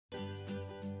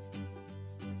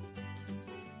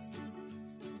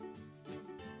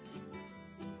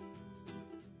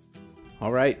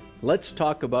All right, let's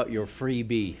talk about your free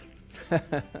B.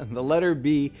 The letter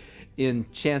B in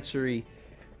Chancery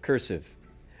cursive.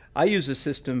 I use a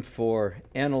system for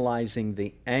analyzing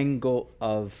the angle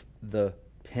of the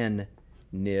pen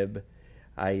nib.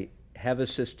 I have a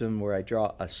system where I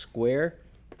draw a square,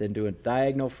 then do a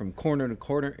diagonal from corner to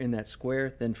corner in that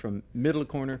square, then from middle to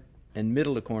corner and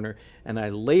middle to corner, and I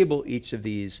label each of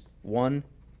these 1,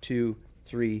 2,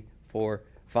 3, 4,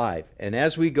 5. And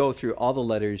as we go through all the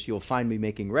letters, you'll find me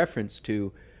making reference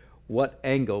to what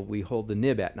angle we hold the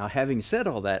nib at. Now, having said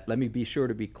all that, let me be sure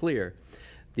to be clear.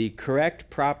 The correct,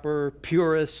 proper,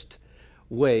 purest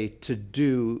way to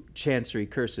do Chancery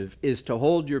cursive is to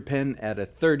hold your pen at a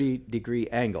 30-degree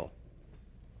angle.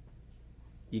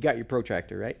 You got your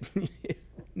protractor, right?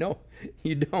 No,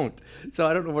 you don't. So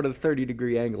I don't know what a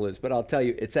 30-degree angle is, but I'll tell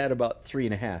you, it's at about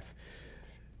 3.5.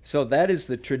 So that is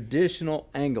the traditional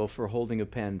angle for holding a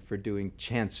pen for doing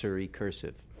Chancery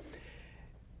cursive.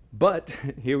 But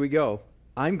here we go.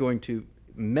 I'm going to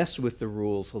mess with the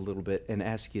rules a little bit and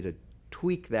ask you to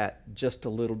tweak that just a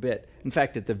little bit. In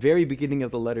fact, at the very beginning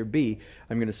of the letter B,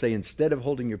 I'm going to say instead of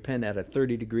holding your pen at a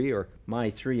 30-degree or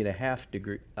my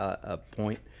 3.5-degree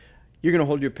point, you're going to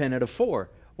hold your pen at a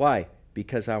 4. Why?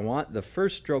 Because I want the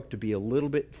first stroke to be a little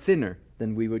bit thinner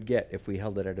than we would get if we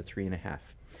held it at a 3.5.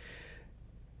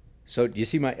 So do you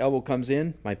see my elbow comes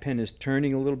in? My pen is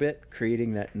turning a little bit,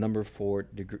 creating that number 4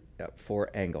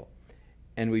 angle.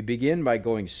 And we begin by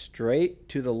going straight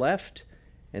to the left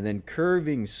and then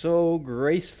curving so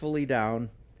gracefully down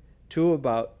to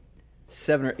about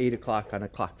 7 or 8 o'clock on a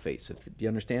clock face. Do you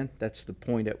understand? That's the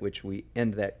point at which we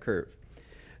end that curve.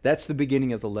 That's the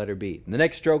beginning of the letter B. And the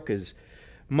next stroke is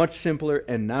much simpler,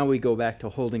 and now we go back to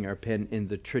holding our pen in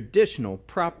the traditional,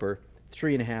 proper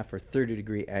 3.5 or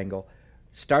 30-degree angle.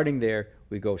 Starting there,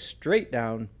 we go straight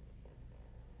down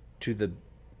to the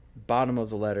bottom of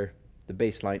the letter, the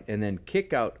baseline, and then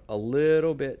kick out a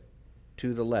little bit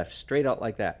to the left, straight out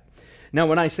like that. Now,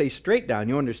 when I say straight down,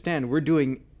 you understand we're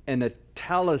doing an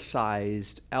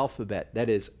italicized alphabet. That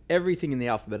is, everything in the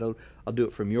alphabet, I'll do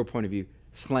it from your point of view,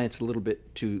 slants a little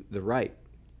bit to the right.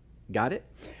 Got it?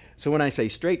 So when I say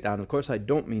straight down, of course, I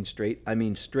don't mean straight. I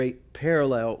mean straight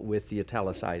parallel with the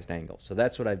italicized angle. So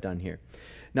that's what I've done here.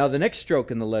 Now, the next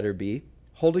stroke in the letter B,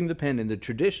 holding the pen in the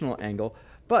traditional angle,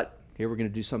 but here we're going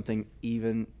to do something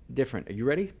even different. Are you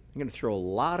ready? I'm going to throw a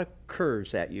lot of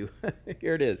curves at you.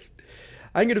 Here it is.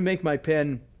 I'm going to make my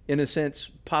pen, in a sense,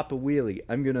 pop a wheelie.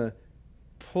 I'm going to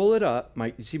pull it up.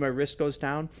 You see my wrist goes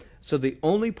down? So the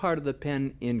only part of the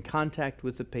pen in contact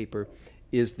with the paper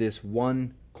is this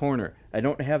one corner. I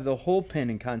don't have the whole pen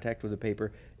in contact with the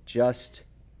paper, just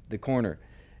the corner.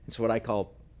 It's what I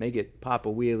call make it pop a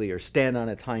wheelie or stand on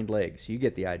its hind legs. You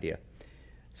get the idea.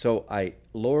 So I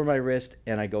lower my wrist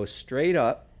and I go straight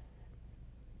up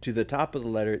to the top of the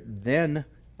letter. Then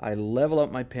I level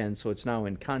up my pen so it's now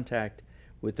in contact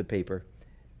with the paper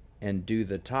and do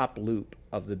the top loop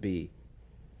of the B,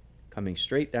 coming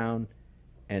straight down.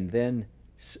 And then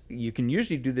you can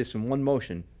usually do this in one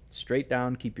motion. Straight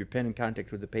down, keep your pen in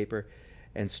contact with the paper,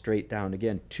 and straight down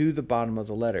again to the bottom of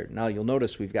the letter. Now you'll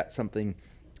notice we've got something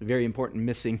very important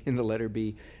missing in the letter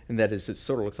B, and that is it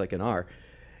sort of looks like an R.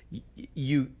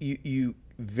 You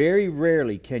very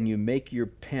rarely can you make your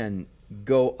pen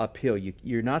go uphill.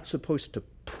 You're not supposed to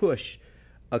push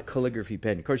a calligraphy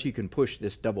pen. Of course, you can push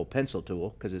this double pencil tool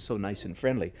because it's so nice and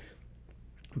friendly,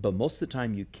 but most of the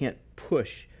time you can't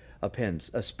push a pen,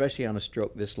 especially on a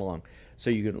stroke this long. So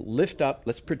you're going to lift up.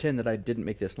 Let's pretend that I didn't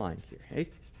make this line here. Hey,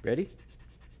 ready?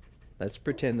 Let's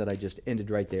pretend that I just ended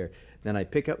right there. Then I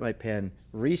pick up my pen,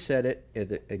 reset it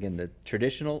at again, the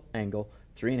traditional angle,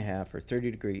 3.5 or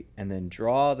 30-degree, and then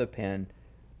draw the pen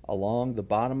along the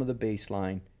bottom of the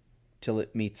baseline till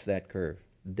it meets that curve.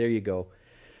 There you go.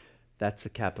 That's a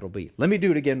capital B. Let me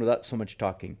do it again without so much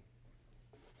talking.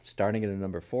 Starting at a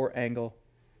number 4 angle,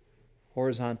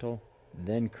 horizontal,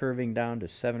 then curving down to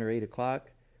 7 or 8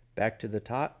 o'clock, back to the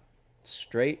top,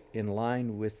 straight in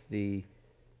line with the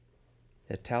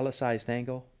italicized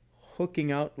angle,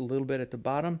 hooking out a little bit at the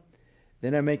bottom.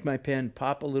 Then I make my pen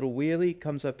pop a little wheelie,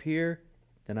 comes up here,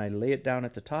 then I lay it down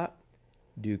at the top,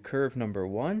 do curve number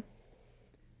 1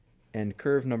 and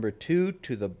curve number 2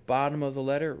 to the bottom of the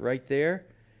letter right there,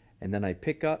 and then I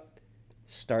pick up,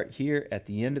 start here at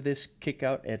the end of this, kick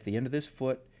out at the end of this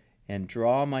foot, and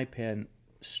draw my pen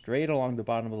straight along the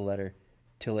bottom of the letter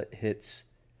till it hits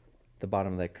the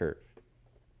bottom of that curve.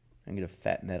 I'm going to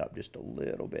fatten that up just a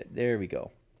little bit. There we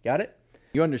go. Got it?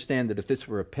 You understand that if this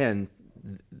were a pen,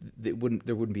 there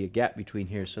wouldn't be a gap between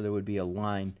here, so there would be a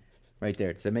line right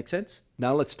there. Does that make sense?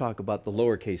 Now let's talk about the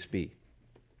lowercase b.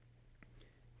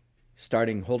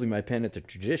 starting holding my pen at the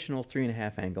traditional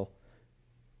 3.5 angle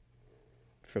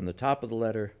from the top of the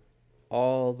letter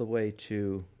all the way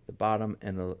to the bottom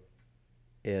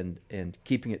and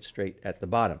keeping it straight at the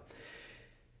bottom.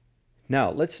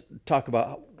 Now let's talk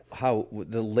about how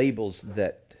the labels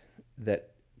that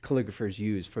calligraphers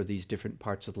use for these different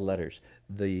parts of the letters.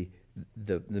 The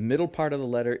middle part of the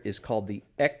letter is called the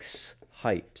X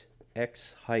height.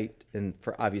 X height, and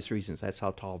for obvious reasons, that's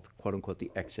how tall, quote unquote,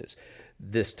 the X is.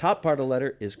 This top part of the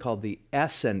letter is called the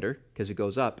ascender because it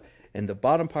goes up, and the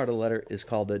bottom part of the letter is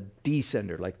called a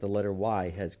descender, like the letter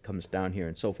Y comes down here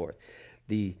and so forth.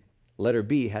 The letter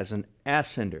B has an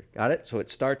ascender. Got it? So it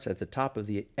starts at the top of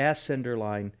the ascender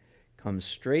line, comes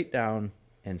straight down,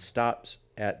 and stops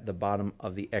at the bottom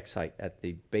of the X height, at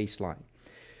the baseline.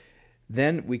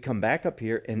 Then we come back up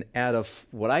here and add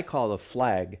what I call a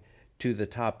flag to the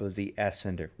top of the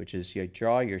ascender, which is you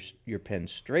draw your pen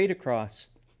straight across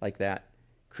like that,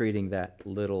 creating that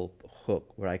little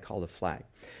hook, what I call a flag.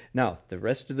 Now, the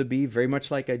rest of the B, very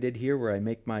much like I did here, where I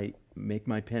make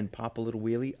my pen pop a little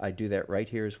wheelie, I do that right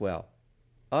here as well.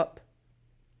 Up,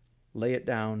 lay it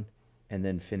down, and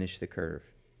then finish the curve.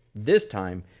 This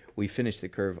time, we finish the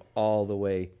curve all the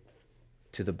way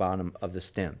to the bottom of the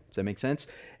stem. Does that make sense?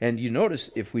 And you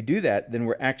notice if we do that, then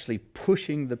we're actually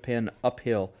pushing the pen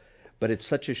uphill, but it's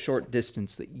such a short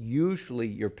distance that usually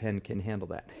your pen can handle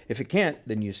that. If it can't,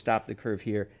 then you stop the curve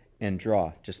here and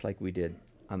draw, just like we did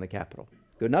on the capital.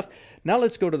 Good enough? Now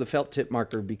let's go to the felt tip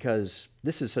marker, because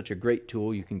this is such a great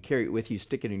tool. You can carry it with you,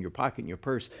 stick it in your pocket, in your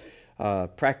purse,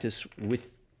 practice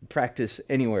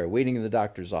anywhere, waiting in the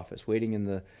doctor's office, waiting in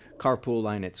the carpool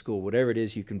line at school, whatever it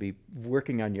is, you can be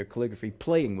working on your calligraphy,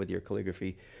 playing with your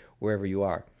calligraphy wherever you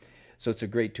are. So it's a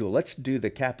great tool. Let's do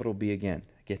the capital B again.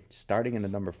 Again, starting in the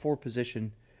number 4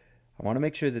 position. I want to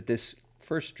make sure that this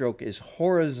first stroke is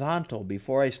horizontal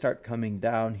before I start coming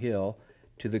downhill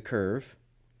to the curve.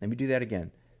 Let me do that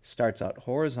again. Starts out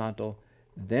horizontal,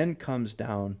 then comes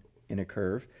down in a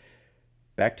curve.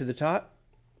 Back to the top,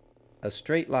 a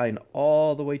straight line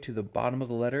all the way to the bottom of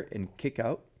the letter and kick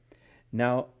out.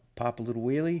 Now pop a little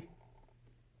wheelie,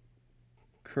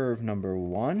 curve number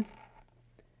 1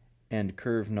 and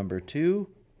curve number 2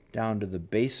 down to the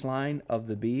baseline of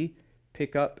the B,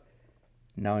 pick up.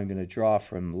 Now I'm going to draw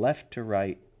from left to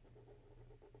right,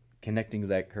 connecting to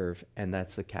that curve, and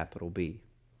that's the capital B.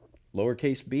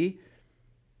 Lowercase b,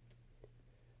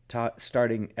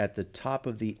 starting at the top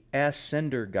of the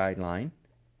ascender guideline,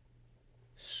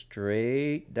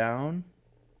 straight down,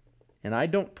 and I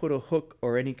don't put a hook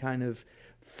or any kind of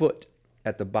foot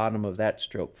at the bottom of that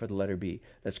stroke for the letter B.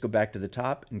 Let's go back to the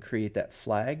top and create that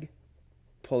flag,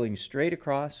 pulling straight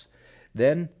across.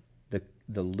 Then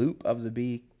the loop of the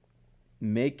B,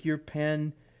 make your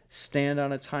pen stand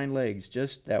on its hind legs,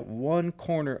 just that one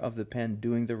corner of the pen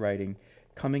doing the writing,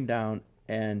 coming down,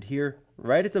 and here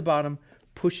right at the bottom,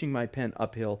 pushing my pen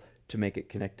uphill to make it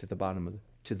connect to the bottom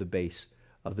to the base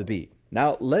of the B.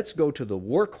 Now let's go to the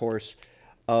workhorse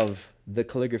of the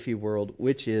calligraphy world,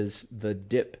 which is the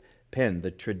dip pen,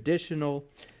 the traditional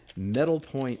metal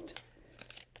point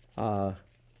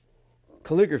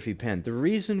calligraphy pen. The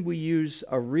reason we use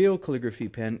a real calligraphy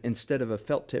pen instead of a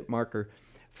felt tip marker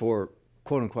for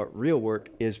quote-unquote real work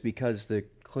is because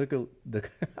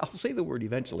I'll say the word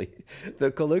eventually,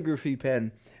 the calligraphy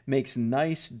pen makes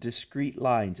nice discrete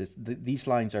lines. These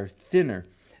lines are thinner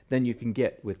than you can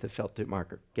get with the felt tip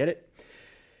marker. Get it?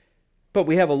 But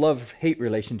we have a love-hate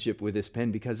relationship with this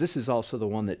pen because this is also the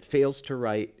one that fails to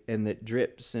write and that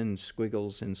drips and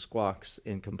squiggles and squawks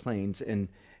and complains and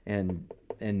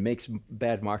makes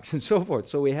bad marks and so forth.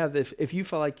 So we have this. If you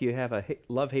feel like you have a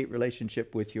love-hate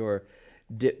relationship with your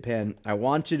dip pen, I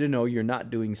want you to know you're not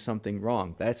doing something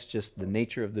wrong. That's just the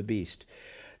nature of the beast.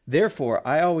 Therefore,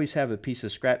 I always have a piece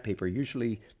of scrap paper,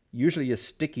 usually a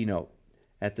sticky note,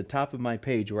 at the top of my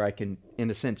page where I can,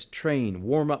 in a sense,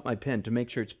 warm up my pen to make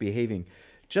sure it's behaving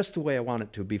just the way I want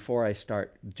it to before I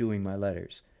start doing my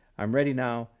letters. I'm ready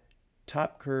now.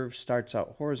 Top curve starts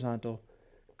out horizontal,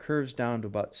 curves down to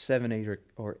about 7, 8,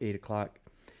 or 8 o'clock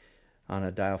on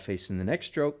a dial face. In the next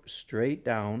stroke, straight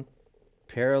down,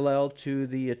 parallel to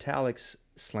the italics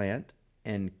slant,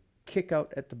 and kick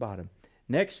out at the bottom.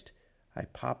 Next, I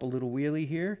pop a little wheelie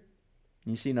here.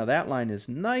 You see, now that line is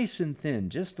nice and thin,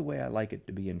 just the way I like it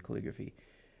to be in calligraphy.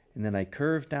 And then I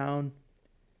curve down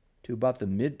to about the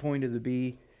midpoint of the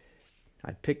B.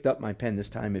 I picked up my pen this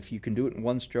time. If you can do it in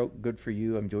one stroke, good for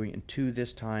you. I'm doing it in 2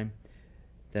 this time.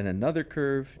 Then another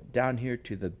curve down here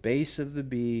to the base of the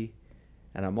B,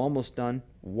 and I'm almost done.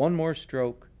 One more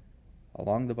stroke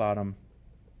along the bottom,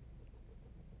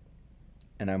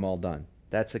 and I'm all done.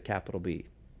 That's a capital B.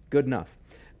 Good enough.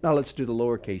 Now let's do the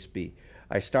lowercase b.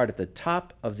 I start at the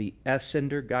top of the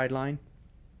ascender guideline,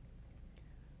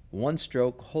 one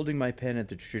stroke, holding my pen at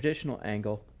the traditional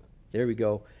angle. There we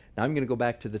go. Now I'm going to go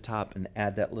back to the top and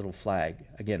add that little flag.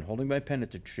 Again, holding my pen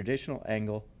at the traditional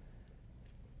angle,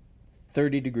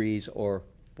 30 degrees, or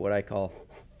what I call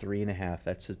 3.5.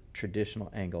 That's a traditional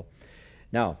angle.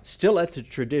 Now, still at the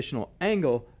traditional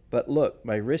angle, but look,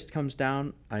 my wrist comes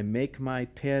down. I make my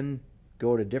pen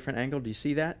go at a different angle. Do you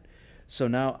see that? So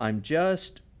now I'm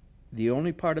just the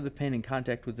only part of the pen in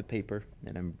contact with the paper,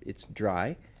 and it's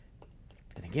dry.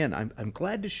 And again, I'm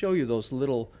glad to show you those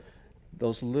little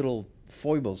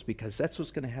foibles, because that's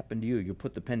what's going to happen to you. You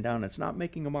put the pen down, it's not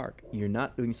making a mark. You're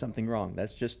not doing something wrong.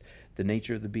 That's just the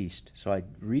nature of the beast. So I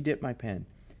redip my pen,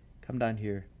 come down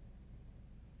here,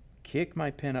 kick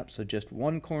my pen up so just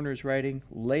one corner is writing,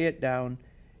 lay it down,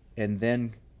 and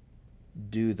then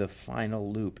do the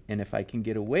final loop. And if I can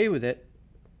get away with it,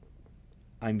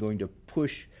 I'm going to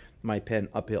push my pen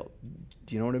uphill.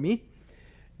 Do you know what I mean?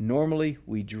 Normally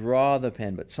we draw the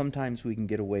pen, but sometimes we can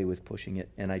get away with pushing it,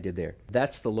 and I did there.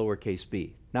 That's the lowercase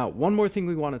b. Now, one more thing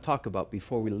we want to talk about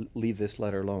before we leave this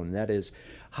letter alone, and that is,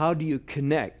 how do you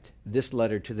connect this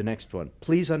letter to the next one?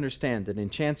 Please understand that in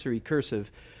Chancery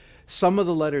cursive, some of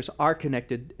the letters are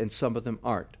connected and some of them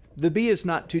aren't. The B is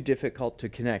not too difficult to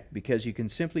connect, because you can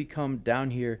simply come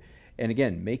down here and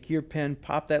again, make your pen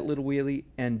pop that little wheelie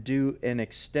and do an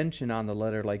extension on the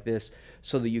letter like this,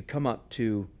 so that you come up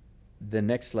to the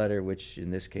next letter, which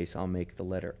in this case I'll make the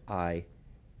letter I,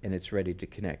 and it's ready to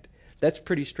connect. That's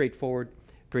pretty straightforward,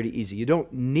 pretty easy. You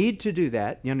don't need to do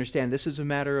that. You understand, this is a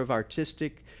matter of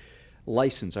artistic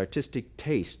license, artistic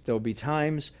taste. There'll be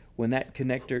times when that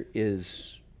connector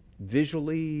is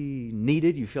visually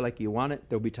needed, you feel like you want it.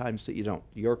 There'll be times that you don't.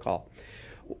 Your call.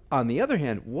 On the other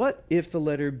hand, what if the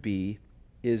letter B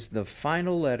is the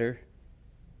final letter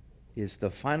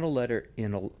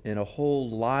in a whole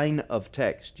line of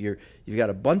text? You've got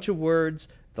a bunch of words,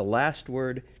 the last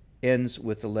word ends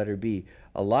with the letter B.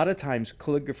 A lot of times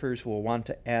calligraphers will want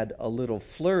to add a little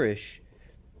flourish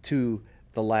to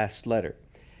the last letter.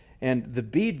 And the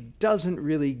B doesn't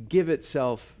really give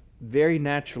itself very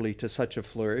naturally to such a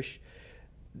flourish.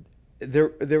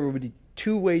 There would be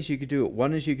two ways you could do it.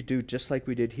 One is you could do just like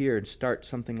we did here and start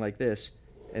something like this,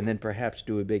 and then perhaps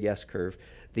do a big S curve.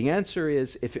 The answer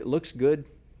is, if it looks good,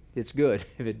 it's good.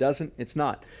 If it doesn't, it's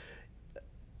not.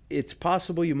 It's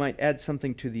possible you might add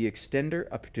something to the extender,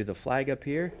 up to the flag up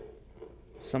here,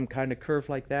 some kind of curve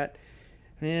like that.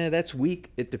 That's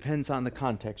weak. It depends on the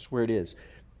context where it is.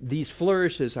 These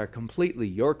flourishes are completely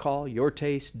your call, your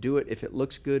taste. Do it if it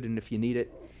looks good and if you need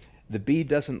it. The B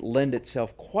doesn't lend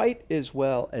itself quite as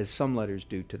well as some letters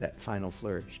do to that final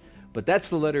flourish. But that's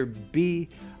the letter B.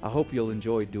 I hope you'll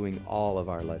enjoy doing all of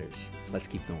our letters. Let's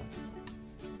keep going.